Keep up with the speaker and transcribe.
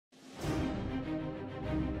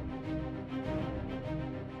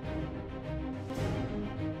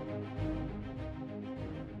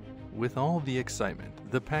With all the excitement,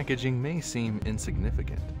 the packaging may seem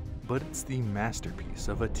insignificant, but it's the masterpiece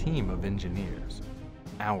of a team of engineers.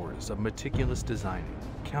 Hours of meticulous designing,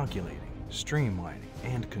 calculating, streamlining,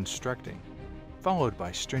 and constructing, followed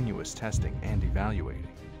by strenuous testing and evaluating.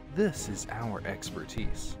 This is our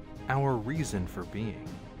expertise, our reason for being.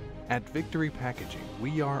 At Victory Packaging,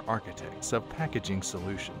 we are architects of packaging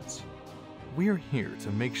solutions. We're here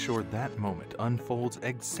to make sure that moment unfolds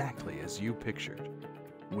exactly as you pictured,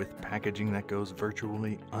 with packaging that goes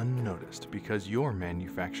virtually unnoticed because your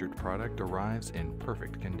manufactured product arrives in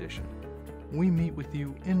perfect condition. We meet with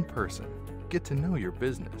you in person, get to know your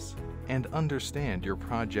business, and understand your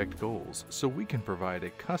project goals so we can provide a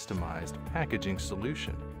customized packaging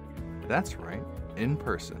solution. That's right, in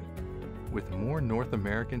person. With more North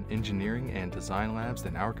American engineering and design labs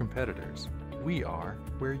than our competitors, we are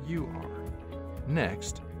where you are.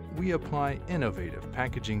 Next, we apply innovative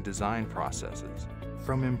packaging design processes,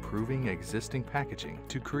 from improving existing packaging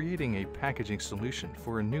to creating a packaging solution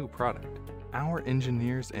for a new product. Our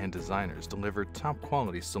engineers and designers deliver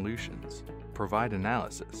top-quality solutions, provide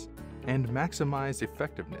analysis, and maximize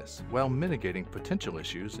effectiveness while mitigating potential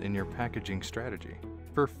issues in your packaging strategy.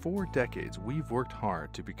 For 4 decades, we've worked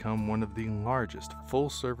hard to become one of the largest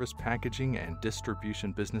full-service packaging and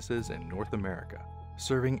distribution businesses in North America,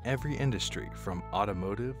 serving every industry from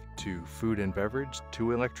automotive to food and beverage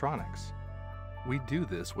to electronics. We do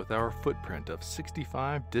this with our footprint of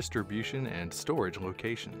 65 distribution and storage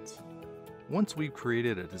locations. Once we've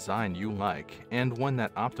created a design you like and one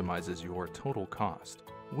that optimizes your total cost,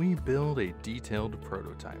 we build a detailed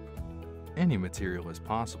prototype. Any material is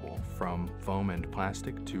possible, from foam and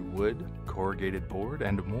plastic to wood, corrugated board,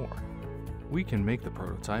 and more. We can make the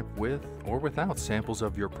prototype with or without samples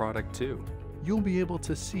of your product too. You'll be able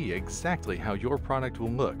to see exactly how your product will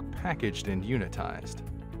look packaged and unitized.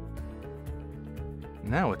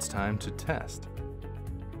 Now it's time to test.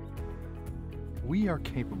 We are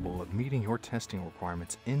capable of meeting your testing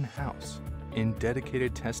requirements in-house. In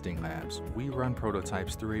dedicated testing labs, we run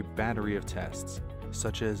prototypes through a battery of tests,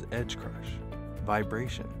 such as edge crush,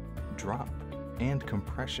 vibration, drop, and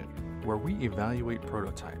compression, where we evaluate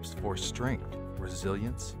prototypes for strength,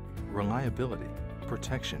 resilience, reliability,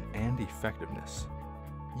 protection, and effectiveness.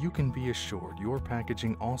 You can be assured your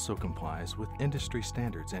packaging also complies with industry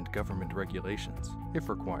standards and government regulations, if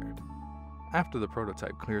required. After the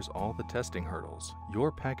prototype clears all the testing hurdles, your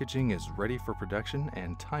packaging is ready for production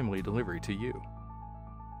and timely delivery to you.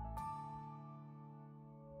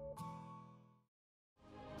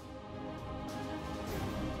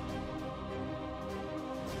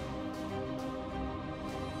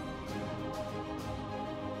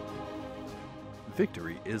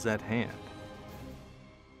 Victory is at hand.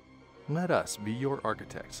 Let us be your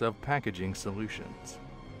architects of packaging solutions.